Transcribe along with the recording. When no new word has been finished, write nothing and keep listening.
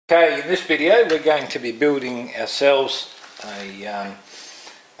Okay, in this video we're going to be building ourselves an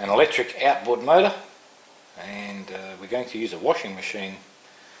electric outboard motor, and we're going to use a washing machine,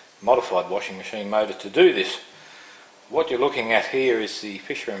 modified washing machine motor to do this. What you're looking at here is the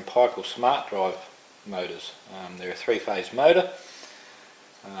Fisher & Paykel Smart Drive motors. They're a three-phase motor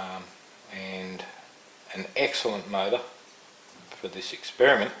and an excellent motor for this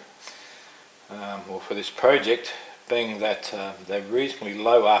experiment, or for this project, being that they're reasonably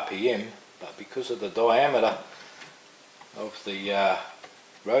low RPM, but because of the diameter of the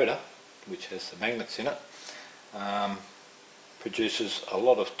rotor, which has the magnets in it, produces a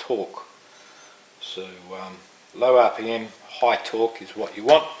lot of torque. So low RPM, high torque is what you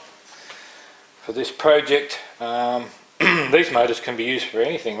want for this project. These motors can be used for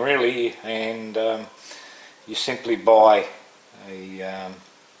anything really, and you simply buy a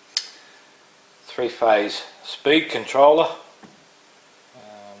three-phase speed controller,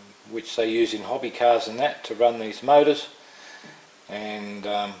 which they use in hobby cars and that to run these motors, and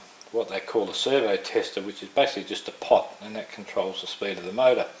what they call a servo tester, which is basically just a pot, and that controls the speed of the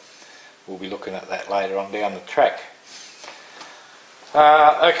motor. We'll be looking at that later on down the track.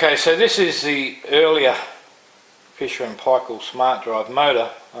 Okay, so this is the earlier Fisher & Paykel Smart Drive motor.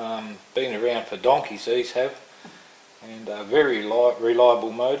 Been around for donkeys, these have, and very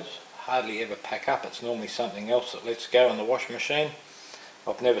reliable motors. Hardly ever pack up. It's normally something else that lets go in the washing machine.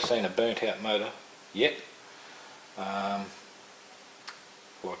 I've never seen a burnt out motor yet. Like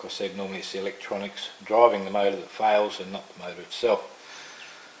I said, normally it's the electronics driving the motor that fails and not the motor itself.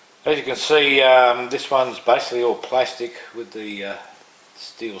 As you can see, this one's basically all plastic with the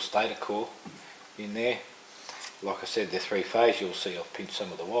steel stator core in there. Like I said, they're three-phase. You'll see I've pinched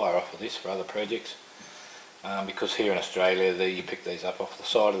some of the wire off of this for other projects. Because here in Australia you pick these up off the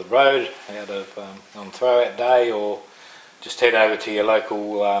side of the road out of on throw-out day, or just head over to your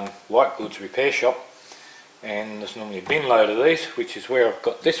local white goods repair shop, and there's normally a bin load of these, which is where I've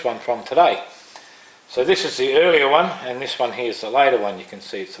got this one from today. So this is the earlier one, and this one here is the later one. You can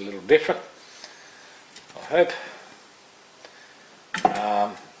see it's a little different, I hope.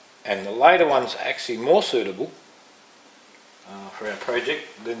 And the later one's actually more suitable for our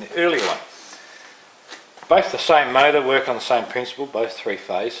project than the earlier one. Both the same motor, work on the same principle, both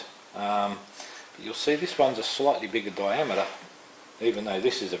three-phase. But you'll see this one's a slightly bigger diameter, even though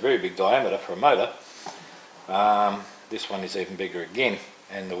this is a very big diameter for a motor. This one is even bigger again,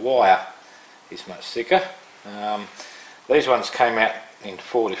 and the wire is much thicker. These ones came out in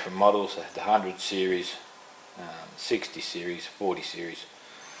 4 different models. They had the 100 series, 60 series, 40 series,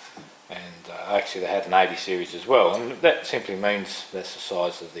 and actually they had an 80 series as well, and that simply means that's the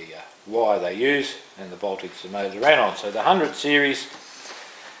size of the wire they use and the voltage the motor ran on. So the 100 series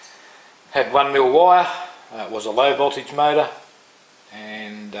had 1mm wire, it was a low voltage motor,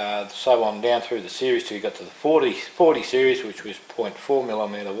 and so on down through the series till you got to the 40 series, which was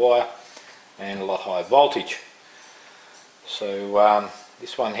 0.4mm wire and a lot higher voltage. So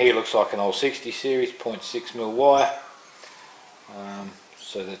this one here looks like an old 60 series, 0.6mm wire,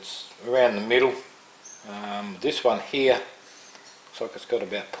 so that's around the middle. This one here looks like it's got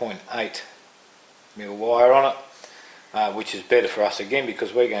about 0.8mm wire on it, which is better for us again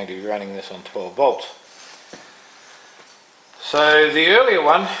because we're going to be running this on 12 volts. So the earlier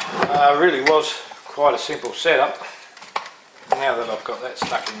one really was quite a simple setup. Now that I've got that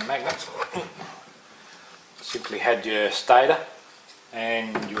stuck in the magnets, simply had your stator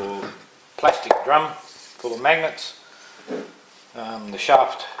and your plastic drum full of magnets. The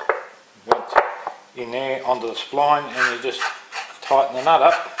shaft went in there onto the spline, and you just tighten the nut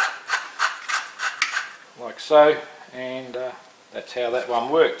up like so, and that's how that one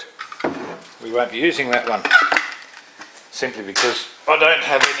worked. We won't be using that one simply because I don't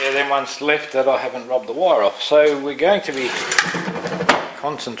have any of them ones left that I haven't robbed the wire off. So we're going to be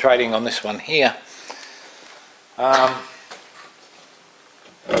concentrating on this one here.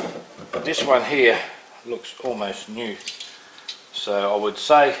 This one here looks almost new, so I would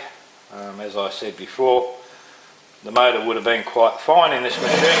say, as I said before, the motor would have been quite fine in this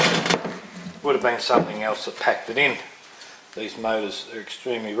machine. Would have been something else that packed it in. These motors are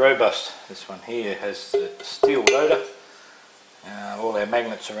extremely robust. This one here has the steel rotor, all our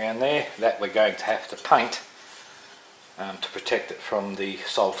magnets around there that we're going to have to paint to protect it from the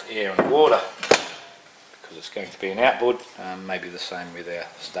salt, air and water, because it's going to be an outboard. Maybe the same with our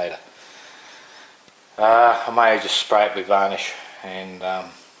stator. I may just spray it with varnish and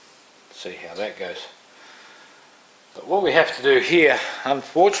see how that goes. But what we have to do here,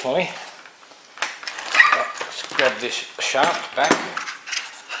 unfortunately, let's grab this shaft back.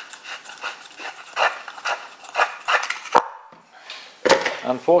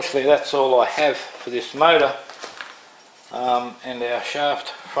 unfortunately that's all I have for this motor, and our shaft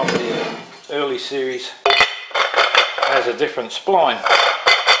from the early series has a different spline.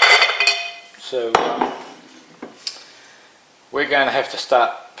 So we're going to have to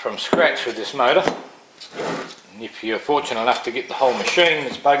start from scratch with this motor. And if you're fortunate enough to get the whole machine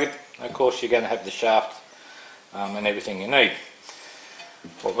that's buggered, of course you're going to have the shaft and everything you need.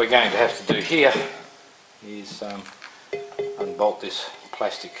 What we're going to have to do here is unbolt this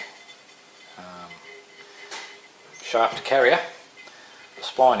plastic shaft carrier. The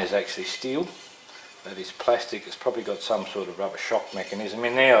spine is actually steel, that is plastic. It's probably got some sort of rubber shock mechanism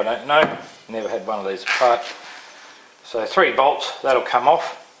in there, I don't know, never had one of these apart. So 3 bolts, that'll come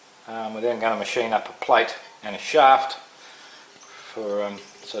off. We're then going to machine up a plate and a shaft for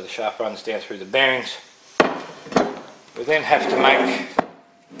so the shaft runs down through the bearings. We then have to make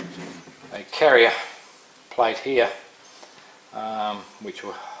a carrier plate here which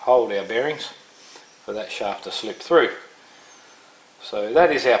will hold our bearings for that shaft to slip through. So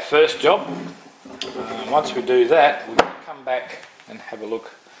that is our first job. Once we do that, we'll come back and have a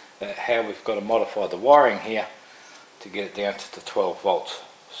look at how we've got to modify the wiring here to get it down to the 12 volts.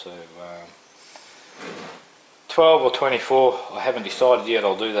 So 12 or 24, I haven't decided yet,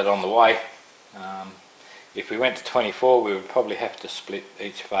 I'll do that on the way. If we went to 24, we would probably have to split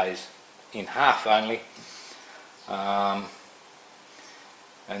each phase in half only, and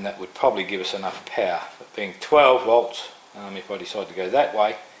that would probably give us enough power. But being 12 volts, if I decide to go that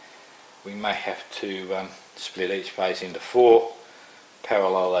way, we may have to split each phase into 4,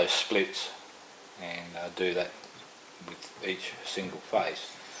 parallel those splits, and do that with each single phase.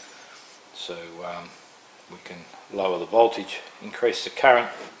 So we can lower the voltage, increase the current,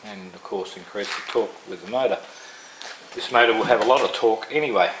 and of course increase the torque with the motor. This motor will have a lot of torque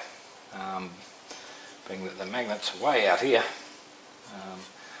anyway, being that the magnets are way out here.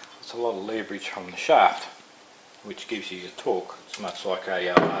 It's a lot of leverage from the shaft, which gives you your torque. It's much like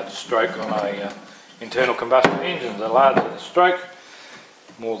a large stroke on a internal combustion engine. The larger the stroke,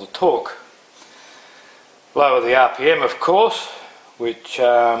 more the torque. Lower the RPM, of course, which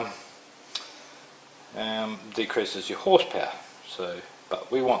decreases your horsepower. So,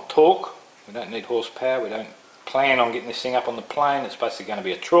 but we want torque. We don't need horsepower. We don't plan on getting this thing up on the plane. It's basically going to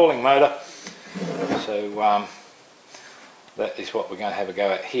be a trawling motor. So that is what we're going to have a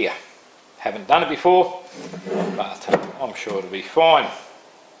go at here. Haven't done it before, but I'm sure it'll be fine.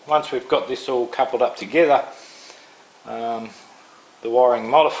 Once we've got this all coupled up together, the wiring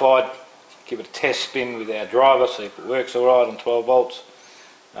modified, give it a test spin with our driver, see if it works alright on 12 volts.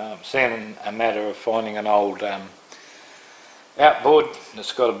 It's then a matter of finding an old outboard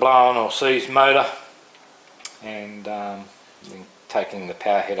that's got a blow-on or seized motor, and then taking the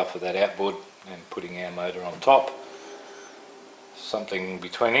power head off of that outboard and putting our motor on top. Something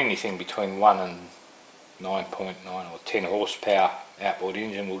between anything between 1 and 9.9 or 10 horsepower outboard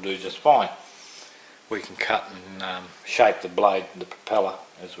engine will do just fine. We can cut and shape the blade, the propeller,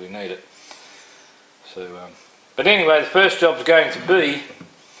 as we need it. So, but anyway, the first job is going to be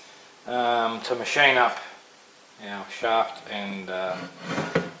to machine up our shaft and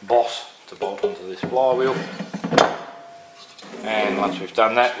boss to bolt onto this flywheel. And once we've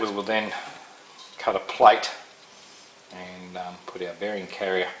done that, we will then cut a plate and put our bearing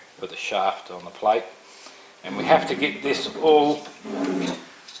carrier for the shaft on the plate. And we have to get this all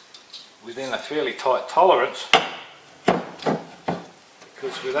within a fairly tight tolerance,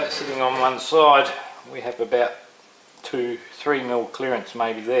 because with that sitting on one side, we have about 2-3 mil clearance,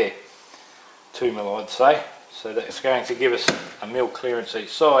 maybe there, 2 mil I'd say. So that's going to give us a mil clearance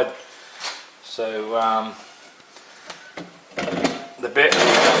each side. So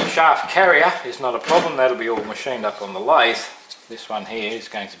the shaft carrier is not a problem, that'll be all machined up on the lathe. This one here is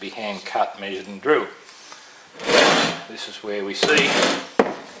going to be hand cut, measured and drilled. This is where we see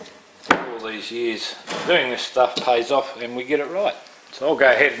all these years doing this stuff pays off and we get it right. So I'll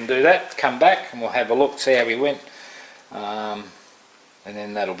go ahead and do that, come back and we'll have a look, see how we went, and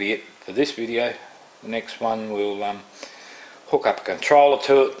then that'll be it for this video. The next one we'll hook up a controller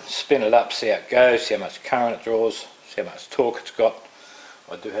to it, spin it up, see how it goes, see how much current it draws, see how much torque it's got.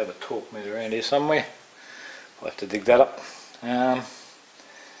 I do have a torque meter around here somewhere, I'll have to dig that up.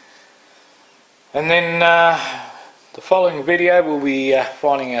 And then the following video we'll be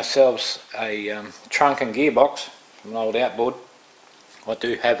finding ourselves a trunk and gearbox from an old outboard. I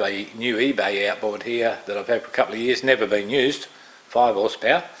do have a new eBay outboard here that I've had for a couple of years, never been used, 5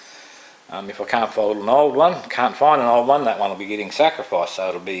 horsepower. If I can't find an old one, that one will be getting sacrificed, so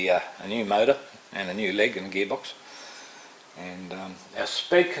it'll be a new motor and a new leg and gearbox. And our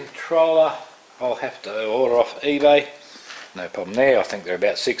speed controller I'll have to order off eBay. no problem there. I think they're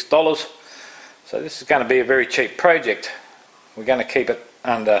about $6. So this is going to be a very cheap project. We're going to keep it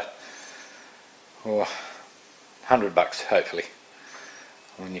under $100 hopefully.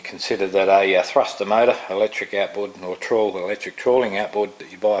 When you consider that a thruster motor, electric outboard or electric trawling outboard that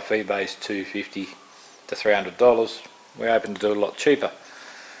you buy off eBay is $250 to $300, we're hoping to do a lot cheaper.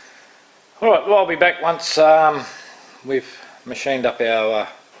 Alright, well, I'll be back once we've machined up our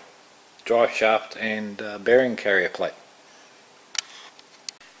drive shaft and bearing carrier plate.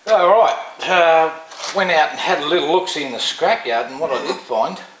 Alright, went out and had a little look-see in the scrapyard, and what I did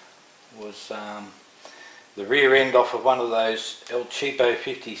find was the rear end off of one of those El Cheapo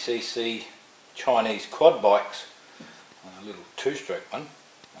 50cc Chinese quad bikes, a little two-stroke one.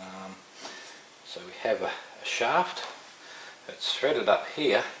 So we have a shaft that's threaded up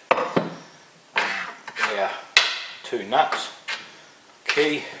here. There are two nuts,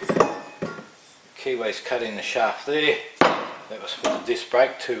 keyway's cut in the shaft there. That was for the disc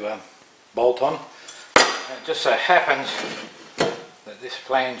brake to bolt on. And it just so happens that this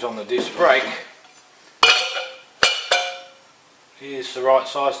flange on the disc brake is the right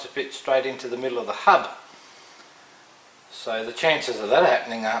size to fit straight into the middle of the hub. So the chances of that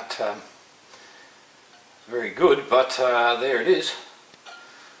happening aren't very good, but there it is.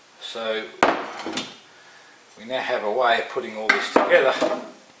 So we now have a way of putting all this together.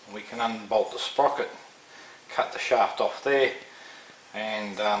 We can unbolt the sprocket, cut the shaft off there,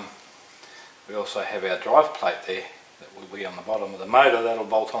 and we also have our drive plate there that will be on the bottom of the motor. That'll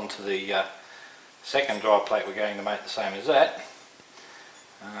bolt onto the second drive plate we're going to make the same as that,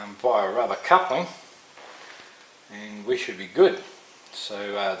 via a rubber coupling, and we should be good.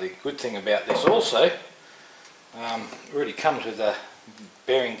 So the good thing about this also, really comes with a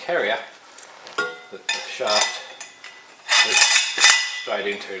bearing carrier that the shaft fits straight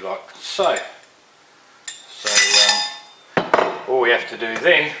into like so. So all we have to do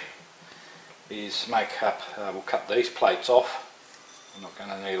then is make up, we'll cut these plates off. I'm not going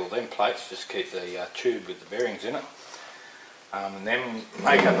to need all them plates, just keep the tube with the bearings in it. And then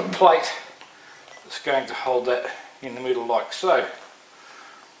make up a plate that's going to hold that in the middle like so.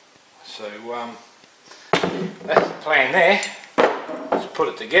 So that's the plan there. Let's put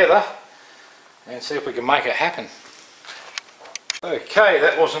it together and see if we can make it happen. Okay,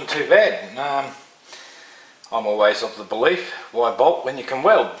 that wasn't too bad. I'm always of the belief, why bolt when you can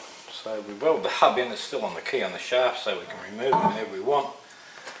weld? So we weld the hub in, it's still on the key on the shaft, so we can remove it whenever we want.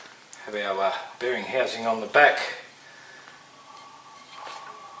 Have our bearing housing on the back.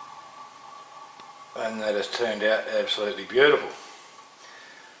 And that has turned out absolutely beautiful.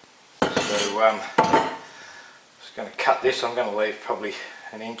 So I'm just going to cut this. I'm going to leave probably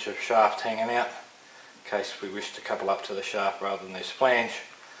an inch of shaft hanging out in case we wish to couple up to the shaft rather than this flange.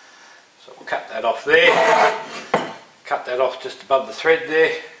 So we'll cut that off there. Cut that off just above the thread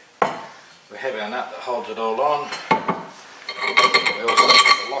there. We have our nut that holds it all on. We also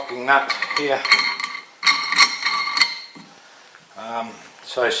have a locking nut here.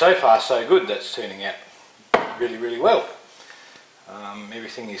 So far so good. That's turning out really well.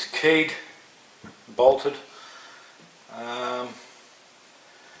 Everything is keyed, bolted.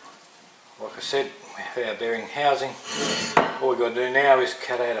 Like I said, we have our bearing housing. All we've got to do now is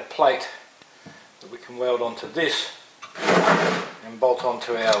cut out a plate that we can weld onto this and bolt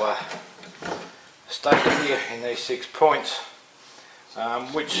onto our stator here in these 6 points,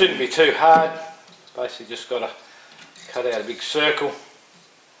 which shouldn't be too hard. Basically just got to cut out a big circle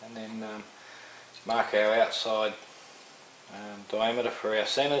and then mark our outside diameter for our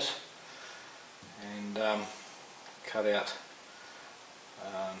centres, and cut out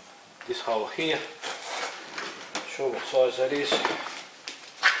this hole here. Not sure what size that is.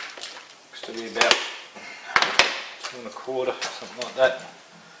 Looks to be about 2 1/4, something like that.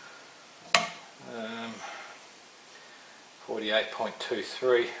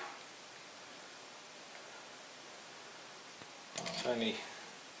 48.23. It's only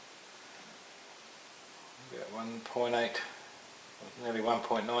about 1.8, nearly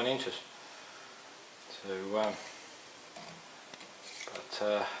 1.9 inches. So, I'll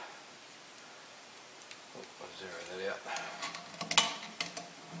zero that out.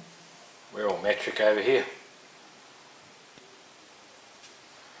 We're all metric over here.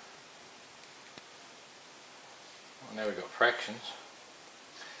 Well, now we've got fractions.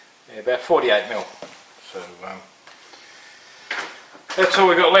 Yeah, about 48 mil. So that's all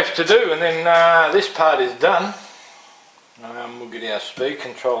we've got left to do, and then this part is done. We'll get our speed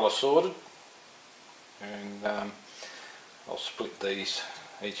controller sorted, and I'll split these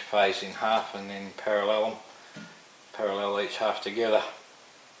each phase in half and then parallel each half together,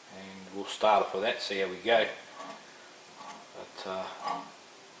 and we'll start off with that, see how we go.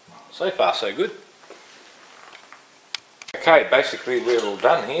 so far so good. Okay, basically we're all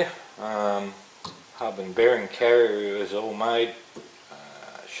done here. Hub and bearing carrier is all made,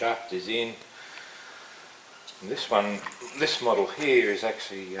 shaft is in. And this model here is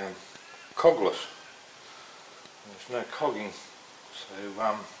actually cogless. There's no cogging,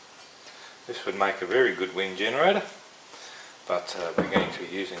 so this would make a very good wind generator, but we're going to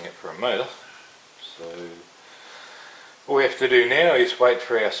be using it for a motor. So all we have to do now is wait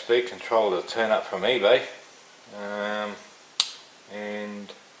for our speed controller to turn up from eBay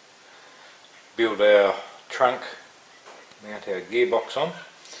and build our trunk, mount our gearbox on.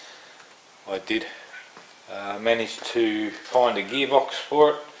 I did manage to find a gearbox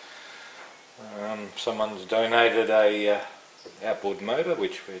for it. Someone's donated a outboard motor,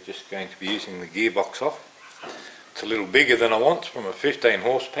 which we're just going to be using the gearbox off. It's a little bigger than I want, from a 15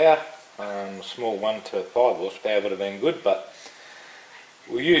 horsepower. A small 1 to 5 horsepower would have been good, but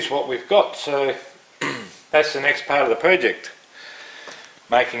we'll use what we've got. So that's the next part of the project,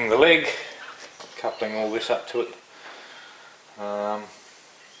 making the leg, coupling all this up to it,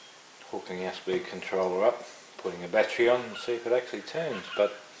 hooking our speed controller up, putting a battery on and see if it actually turns.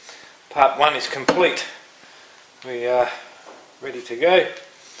 But part 1 is complete. We are ready to go.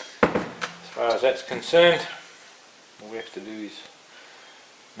 As far as that's concerned, all we have to do is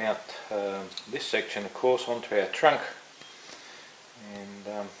mount this section, of course, onto our trunk,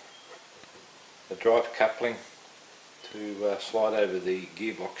 and the drive coupling to slide over the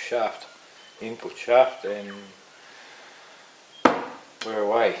gearbox shaft, input shaft, and we're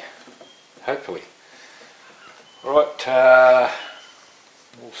away, hopefully. Alright,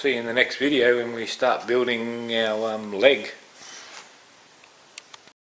 we'll see you in the next video when we start building our leg.